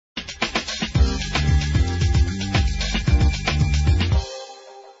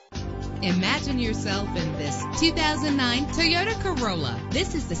Imagine yourself in this 2009 Toyota Corolla.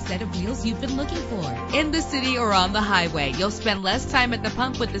 This is the set of wheels you've been looking for. In the city or on the highway, you'll spend less time at the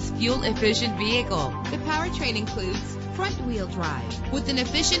pump with this fuel-efficient vehicle. The powertrain includes front-wheel drive with an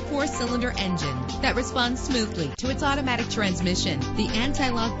efficient 4-cylinder engine that responds smoothly to its automatic transmission. The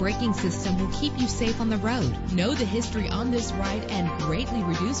anti-lock braking system will keep you safe on the road. Know the history on this ride and greatly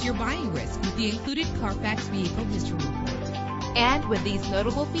reduce your buying risk with the included Carfax Vehicle History Report. And with these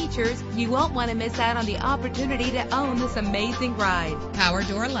notable features, you won't want to miss out on the opportunity to own this amazing ride. Power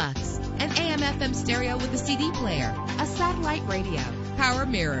door locks, an AM/FM stereo with a CD player, a satellite radio, power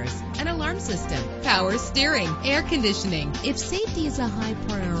mirrors, an alarm system, power steering, air conditioning. If safety is a high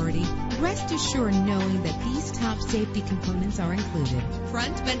priority, rest assured knowing that these top safety components are included.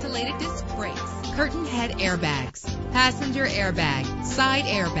 Front ventilated disc brakes, curtain head airbags, passenger airbag, side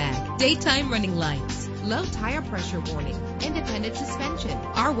airbag, daytime running lights, low tire pressure warning, independent suspension.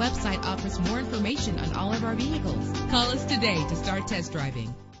 Our website offers more information on all of our vehicles. Call us today to start test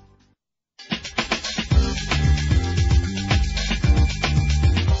driving.